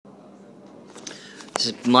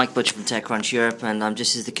This is Mike Butcher from TechCrunch Europe, and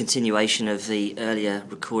this is the continuation of the earlier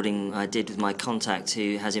recording I did with my contact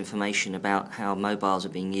who has information about how mobiles are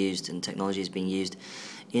being used and technology is being used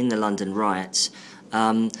in the London riots.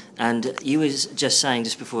 And you were just saying,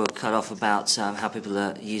 just before we cut off, about how people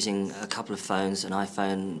are using a couple of phones, an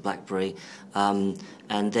iPhone, BlackBerry, and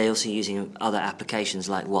they're also using other applications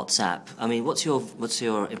like WhatsApp. I mean, what's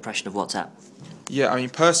your impression of WhatsApp? Yeah, I mean,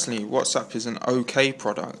 personally, WhatsApp is an okay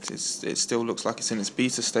product. It still looks like it's in its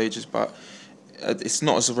beta stages, but it's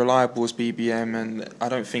not as reliable as BBM, and I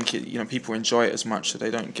don't think people enjoy it as much, so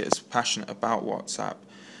they don't get as passionate about WhatsApp.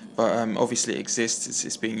 But obviously, it exists.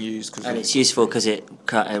 It's being used and it's useful because it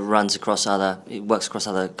works across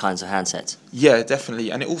other kinds of handsets. Yeah,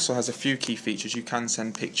 definitely, and it also has a few key features. You can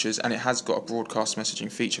send pictures, and it has got a broadcast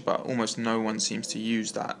messaging feature, but almost no one seems to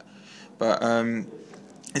use that. But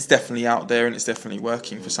it's definitely out there, and it's definitely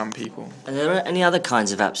working for some people. And are there any other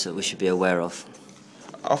kinds of apps that we should be aware of?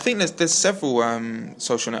 I think there's several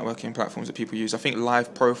social networking platforms that people use. I think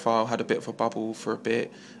Live Profile had a bit of a bubble for a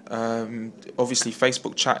bit. Obviously,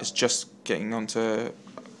 Facebook Chat is just getting onto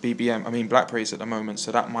BlackBerries at the moment,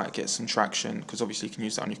 so that might get some traction because obviously you can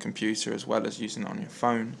use that on your computer as well as using it on your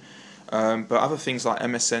phone. But other things like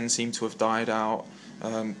MSN seem to have died out.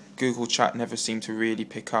 Google Chat never seemed to really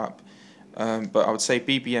pick up. But I would say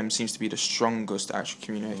BBM seems to be the strongest actual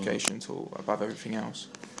communication tool above everything else.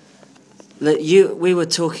 We were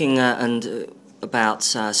talking about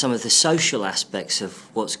some of the social aspects of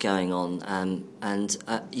what's going on, and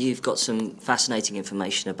you've got some fascinating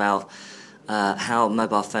information about how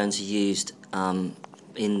mobile phones are used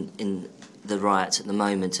in the riots at the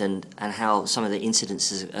moment, and how some of the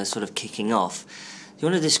incidents are sort of kicking off. Do you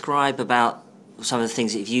want to describe about some of the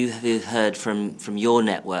things that you've heard from your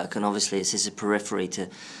network? And obviously this is a periphery to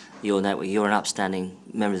your network. You're an upstanding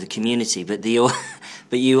member of the community, but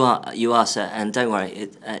you are, sir. And don't worry.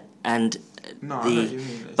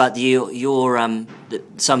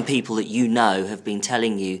 Some people that you know have been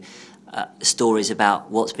telling you stories about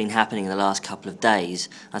what's been happening in the last couple of days.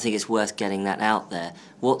 I think it's worth getting that out there.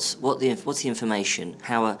 What's the information?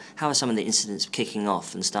 How are some of the incidents kicking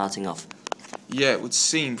off and starting off? Yeah, it would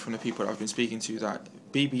seem from the people that I've been speaking to that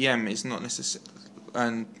BBM is not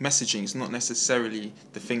and messaging is not necessarily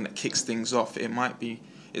the thing that kicks things off.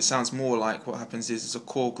 It sounds more like what happens is a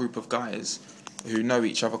core group of guys who know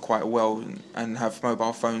each other quite well and have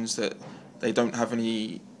mobile phones that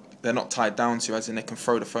they're not tied down to, as in they can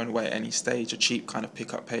throw the phone away at any stage, a cheap kind of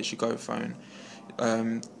pick up pay-as-you-go phone.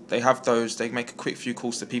 They have those, they make a quick few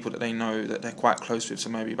calls to people that they know that they're quite close with, so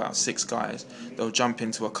maybe about 6 guys. They'll jump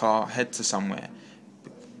into a car, head to somewhere,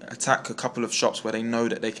 attack a couple of shops where they know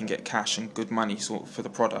that they can get cash and good money sort of for the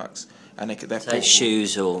products. And so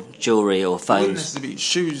shoes or jewellery or phones?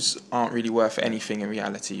 Shoes aren't really worth anything in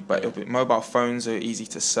reality, but mobile phones are easy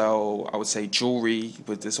to sell. I would say jewellery,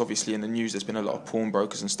 but there's obviously in the news there's been a lot of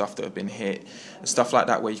pawnbrokers and stuff that have been hit, and stuff like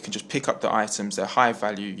that where you can just pick up the items, they're high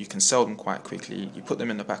value, you can sell them quite quickly, you put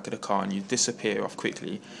them in the back of the car and you disappear off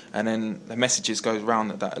quickly, and then the messages go around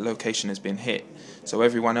that a location has been hit, so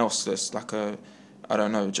everyone else that's like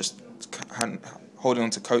just holding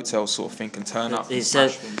on to coattails sort of thing can turn up and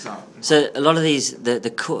smash things up. So a lot of these,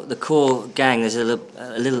 the core gang, there's a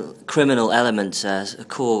little criminal element. A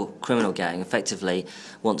core criminal gang effectively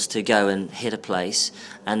wants to go and hit a place,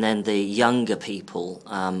 and then the younger people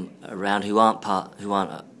around who aren't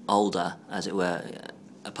older, as it were,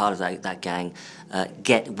 a part of that gang,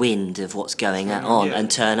 get wind of what's going on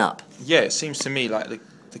and turn up. Yeah, it seems to me like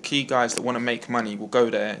the key guys that want to make money will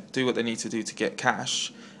go there, do what they need to do to get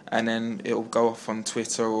cash, and then it'll go off on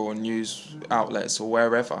Twitter or news outlets or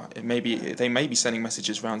wherever. They may be sending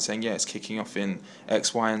messages around saying, yeah, it's kicking off in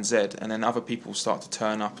X, Y, and Z, and then other people start to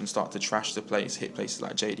turn up and start to trash the place, hit places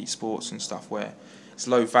like JD Sports and stuff where it's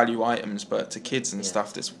low-value items, but to kids and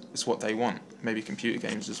stuff, it's what they want. Maybe computer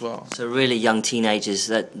games as well. So really young teenagers,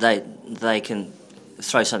 that they can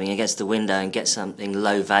throw something against the window and get something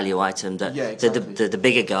low-value item that the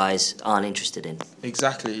bigger guys aren't interested in.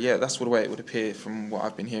 Exactly, yeah, that's the way it would appear from what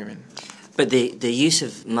I've been hearing. But the use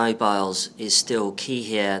of mobiles is still key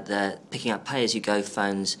here. They're picking up pay-as-you-go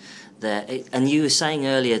phones. And you were saying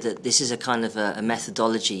earlier that this is a kind of a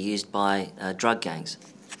methodology used by drug gangs.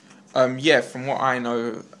 Yeah, from what I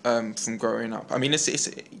know from growing up. I mean, it's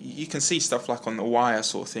you can see stuff like on The Wire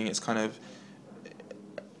sort of thing. It's kind of,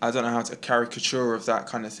 I don't know how to caricature of that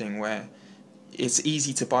kind of thing where it's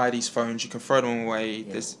easy to buy these phones, you can throw them away,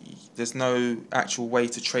 there's no actual way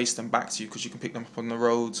to trace them back to you because you can pick them up on the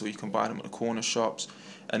roads or you can buy them at the corner shops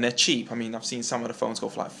and they're cheap. I mean, I've seen some of the phones go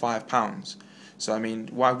for like £5. So I mean,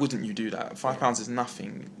 why wouldn't you do that? £5 is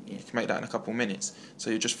nothing. You can make that in a couple of minutes. So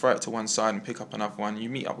you just throw it to one side and pick up another one. You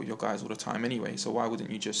meet up with your guys all the time anyway. So why wouldn't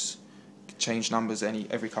you just change numbers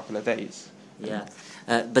every couple of days? Yeah,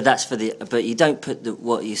 but that's for the. But you don't put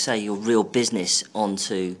what you say your real business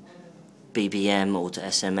onto BBM or to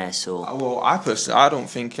SMS or. Well, I don't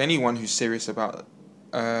think anyone who's serious about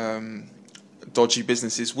dodgy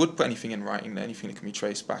businesses would put anything in writing, anything that can be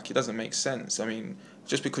traced back. It doesn't make sense. I mean,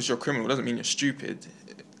 just because you're a criminal doesn't mean you're stupid.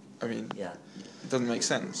 I mean, yeah, it doesn't make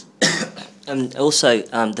sense. And also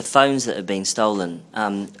the phones that have been stolen.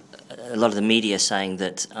 A lot of the media saying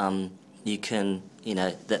that you can.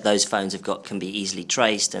 That those phones can be easily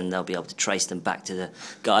traced, and they'll be able to trace them back to the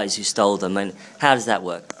guys who stole them. And how does that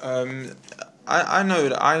work? I know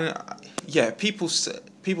that people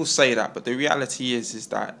say that, but the reality is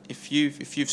that if you've